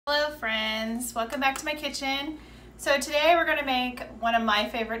Hello friends, welcome back to my kitchen. So today we're going to make one of my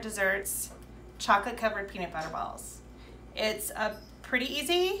favorite desserts, chocolate covered peanut butter balls. It's a pretty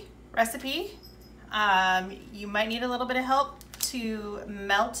easy recipe. You might need a little bit of help to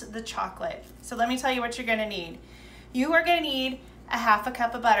melt the chocolate. So let me tell you what you're going to need. You are going to need a half a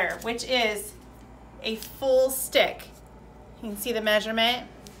cup of butter, which is a full stick. You can see the measurement.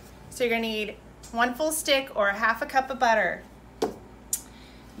 So you're going to need one full stick or a half a cup of butter.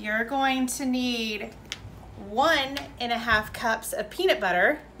 You're going to need 1.5 cups of peanut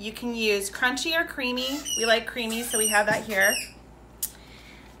butter. You can use crunchy or creamy. We like creamy, so we have that here.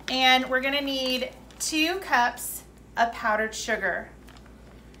 And we're gonna need 2 cups of powdered sugar.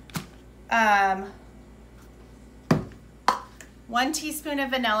 1 teaspoon of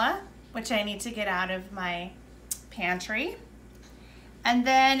vanilla, which I need to get out of my pantry. And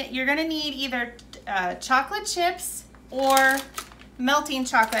then you're gonna need either chocolate chips or melting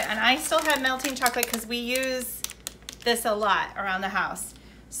chocolate, and I still have melting chocolate because we use this a lot around the house.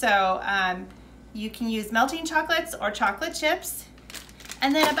 So you can use melting chocolates or chocolate chips,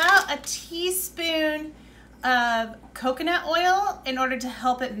 and then about a teaspoon of coconut oil in order to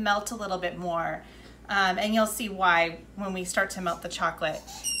help it melt a little bit more. And you'll see why when we start to melt the chocolate.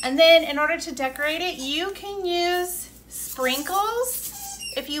 And then in order to decorate it, you can use sprinkles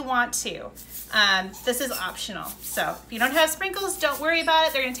if you want to. This is optional. So if you don't have sprinkles, don't worry about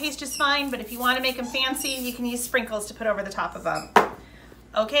it. They're gonna taste just fine, but if you wanna make them fancy, you can use sprinkles to put over the top of them.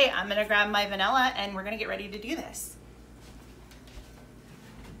 Okay, I'm gonna grab my vanilla and we're gonna get ready to do this.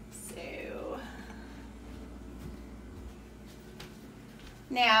 So,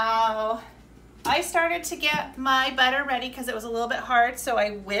 now I started to get my butter ready because it was a little bit hard, so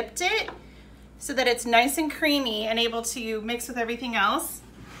I whipped it so that it's nice and creamy and able to mix with everything else.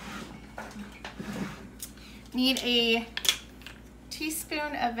 Need a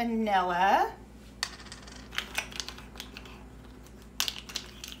teaspoon of vanilla.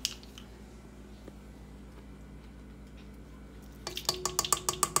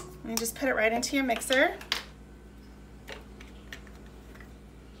 And just put it right into your mixer.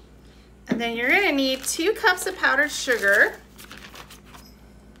 And then you're gonna need 2 cups of powdered sugar.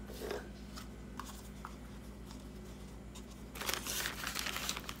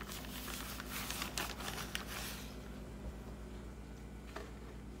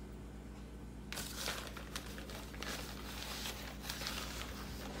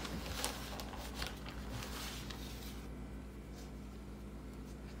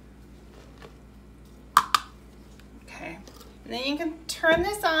 And then you can turn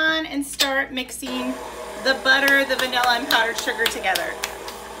this on and start mixing the butter, the vanilla, and powdered sugar together,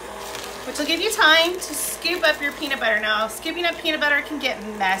 which will give you time to scoop up your peanut butter. Now, scooping up peanut butter can get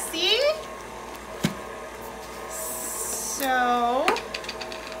messy, so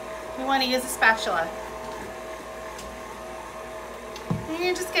you want to use a spatula. And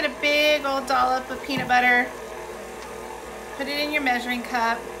you just get a big old dollop of peanut butter, put it in your measuring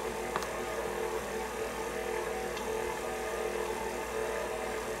cup.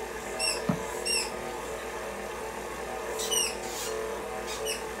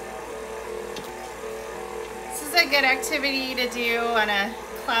 A good activity to do on a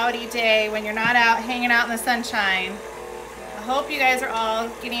cloudy day when you're not out hanging out in the sunshine. I hope you guys are all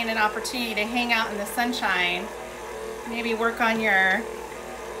getting an opportunity to hang out in the sunshine. Maybe work on your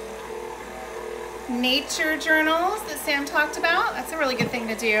nature journals that Sam talked about. That's a really good thing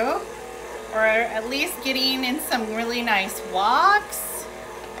to do. Or at least getting in some really nice walks.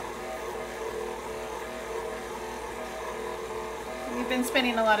 We've been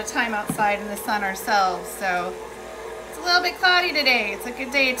spending a lot of time outside in the sun ourselves, so it's a little bit cloudy today. It's a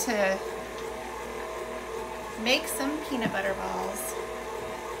good day to make some peanut butter balls.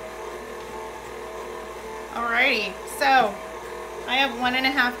 Alrighty, so I have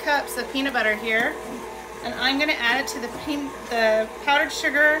 1.5 cups of peanut butter here, and I'm gonna add it to the powdered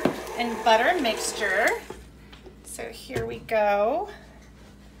sugar and butter mixture. So here we go.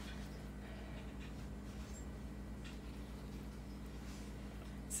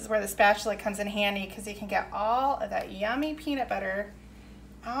 This is where the spatula comes in handy because you can get all of that yummy peanut butter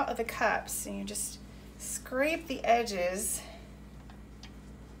out of the cups, and you just scrape the edges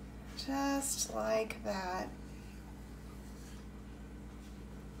just like that.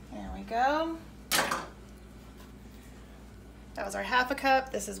 There we go. That was our half a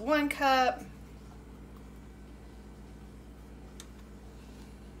cup. This is 1 cup.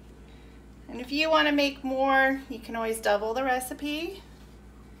 And if you want to make more, you can always double the recipe.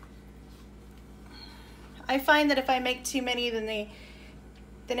 I find that if I make too many, then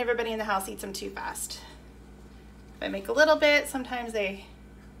everybody in the house eats them too fast. If I make a little bit, sometimes they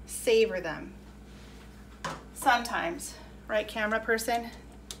savor them. Sometimes, right, camera person?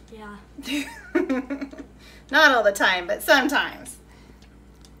 Yeah. Not all the time, but sometimes.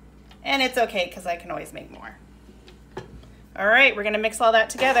 And it's okay because I can always make more. All right, we're gonna mix all that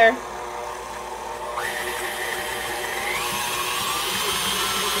together.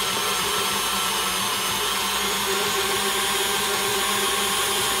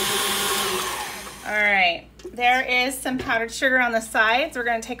 All right, there is some powdered sugar on the sides. We're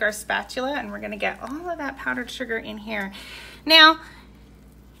gonna take our spatula and we're gonna get all of that powdered sugar in here. Now,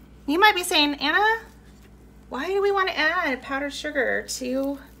 you might be saying, Anna, why do we want to add powdered sugar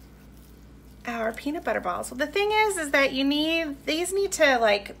to our peanut butter balls? Well, the thing is that these need to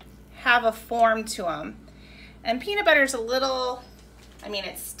like have a form to them. And peanut butter is a little, I mean,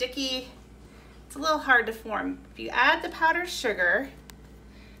 it's sticky. It's a little hard to form. If you add the powdered sugar,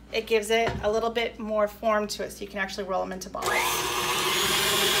 it gives it a little bit more form to it so you can actually roll them into balls.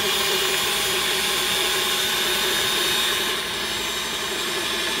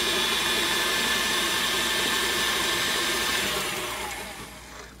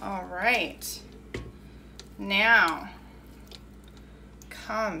 All right, now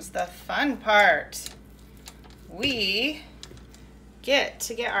comes the fun part. We get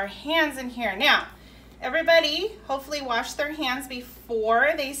to get our hands in here. Now, everybody hopefully washed their hands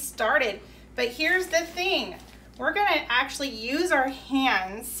before they started, but here's the thing. We're gonna actually use our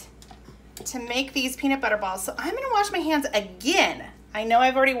hands to make these peanut butter balls. So I'm gonna wash my hands again. I know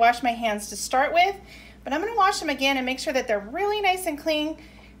I've already washed my hands to start with, but I'm gonna wash them again and make sure that they're really nice and clean,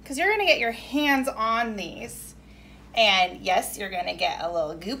 because you're gonna get your hands on these. And yes, you're gonna get a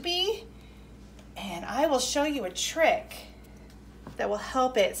little goopy, and I will show you a trick that will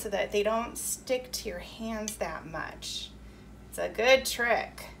help it so that they don't stick to your hands that much. It's a good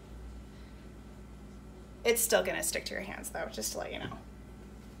trick. It's still gonna stick to your hands though, just to let you know.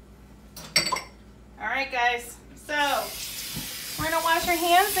 All right, guys, so we're gonna wash our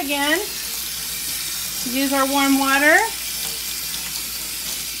hands again. Use our warm water.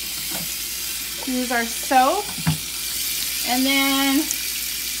 Use our soap. And then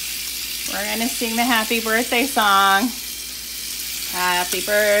we're gonna sing the happy birthday song. Happy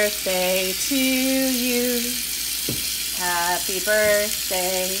birthday to you. Happy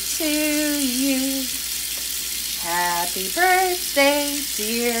birthday to you. Happy birthday,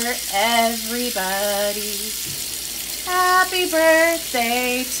 dear everybody. Happy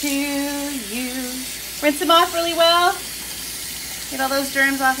birthday to you. Rinse them off really well. Get all those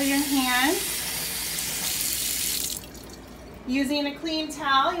germs off of your hands. Using a clean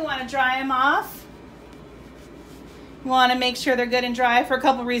towel, you want to dry them off. You want to make sure they're good and dry for a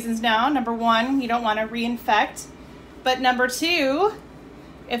couple reasons now. Number one, you don't want to reinfect. But number two,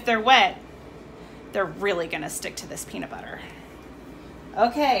 if they're wet, they're really going to stick to this peanut butter.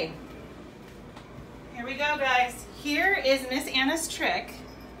 Okay, here we go, guys. Here is Miss Anna's trick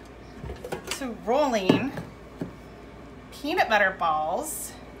to rolling peanut butter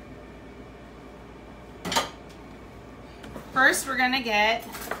balls. First, we're gonna get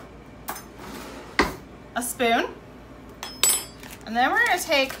a spoon, and then we're gonna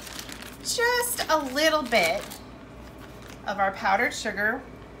take just a little bit of our powdered sugar.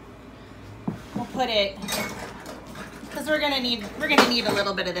 We'll put it, because we're gonna need a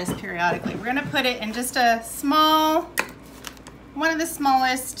little bit of this periodically. We're gonna put it in just a small, one of the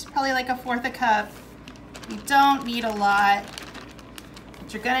smallest, probably like 1/4 a cup. You don't need a lot,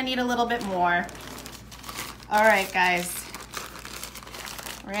 but you're gonna need a little bit more. All right, guys.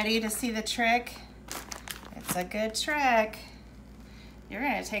 Ready to see the trick? It's a good trick. You're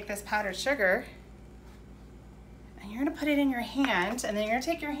gonna take this powdered sugar and you're gonna put it in your hand, and then you're gonna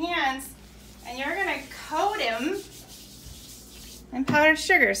take your hands and you're gonna coat them in powdered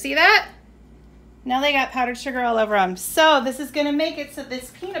sugar. See that? Now they got powdered sugar all over them. So this is gonna make it so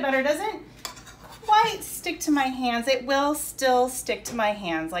this peanut butter doesn't quite stick to my hands. It will still stick to my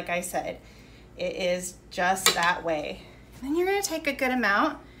hands, like I said. It is just that way. Then you're gonna take a good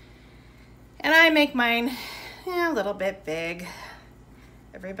amount, and I make mine a little bit big.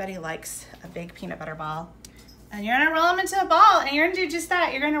 Everybody likes a big peanut butter ball. And you're gonna roll them into a ball, and you're gonna do just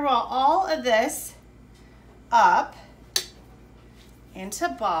that. You're gonna roll all of this up into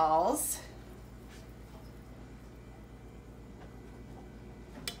balls.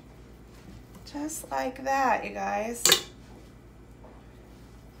 Just like that, you guys.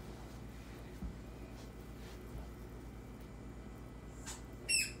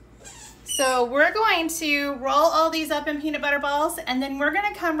 So we're going to roll all these up in peanut butter balls, and then we're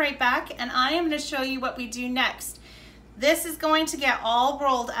gonna come right back and I am gonna show you what we do next. This is going to get all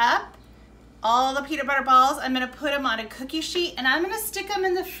rolled up, all the peanut butter balls. I'm gonna put them on a cookie sheet and I'm gonna stick them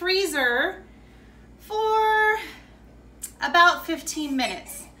in the freezer for about 15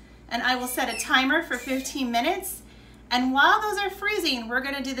 minutes. And I will set a timer for 15 minutes. And while those are freezing, we're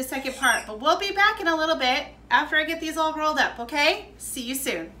gonna do the second part, but we'll be back in a little bit after I get these all rolled up, okay? See you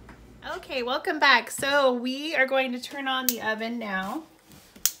soon. Okay, welcome back. So we are going to turn on the oven now.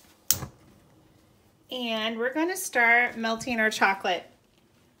 And we're gonna start melting our chocolate.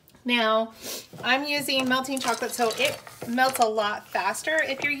 Now, I'm using melting chocolate so it melts a lot faster.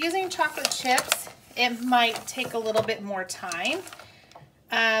 If you're using chocolate chips, it might take a little bit more time.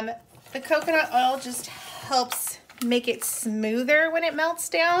 The coconut oil just helps make it smoother when it melts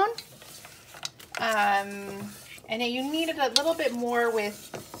down. And you need it a little bit more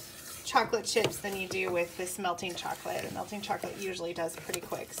with chocolate chips than you do with this melting chocolate. And melting chocolate usually does pretty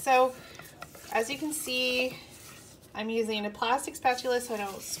quick. So as you can see, I'm using a plastic spatula so I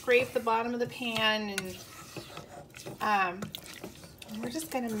don't scrape the bottom of the pan. And we're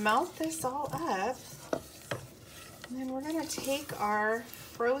just gonna melt this all up. And then we're gonna take our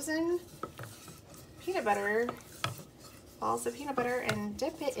frozen peanut butter, balls of peanut butter, and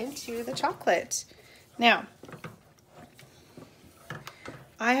dip it into the chocolate. Now,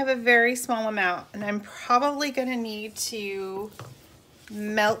 I have a very small amount and I'm probably gonna need to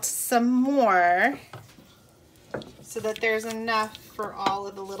melt some more so that there's enough for all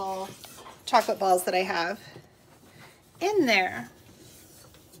of the little chocolate balls that I have in there.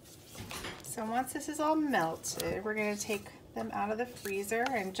 So once this is all melted, we're gonna take them out of the freezer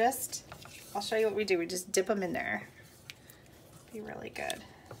and just, I'll show you what we do. We just dip them in there. Be really good.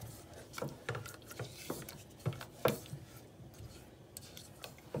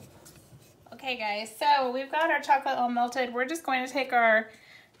 Okay guys, so we've got our chocolate all melted. We're just going to take our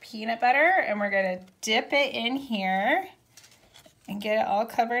peanut butter and we're gonna dip it in here and get it all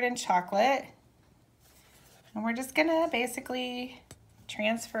covered in chocolate. And we're just gonna basically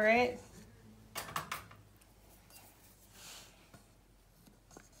transfer it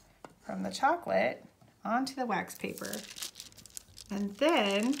from the chocolate onto the wax paper. And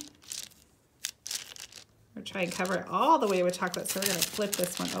then we'll try and cover it all the way with chocolate. So we're gonna flip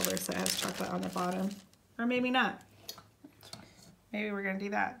this one over so it has chocolate on the bottom. Or maybe not. Maybe we're gonna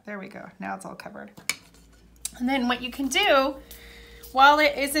do that. There we go. Now it's all covered. And then what you can do while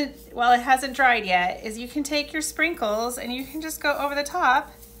it hasn't dried yet is you can take your sprinkles and you can just go over the top.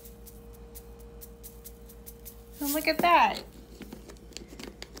 And look at that.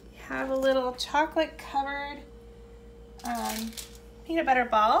 You have a little chocolate covered peanut butter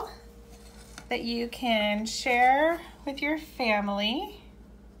ball that you can share with your family.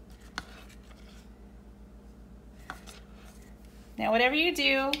 Now, whatever you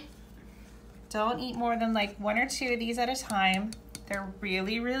do, don't eat more than like 1 or 2 of these at a time. They're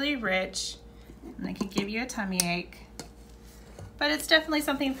really, really rich and they can give you a tummy ache. But it's definitely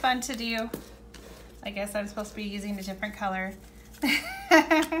something fun to do. I guess I'm supposed to be using a different color.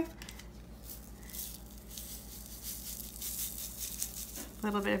 A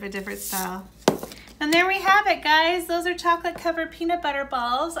little bit of a different style. And there we have it, guys. Those are chocolate covered peanut butter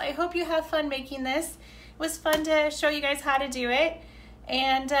balls. I hope you have fun making this. It was fun to show you guys how to do it.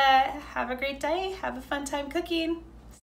 And have a great day. Have a fun time cooking.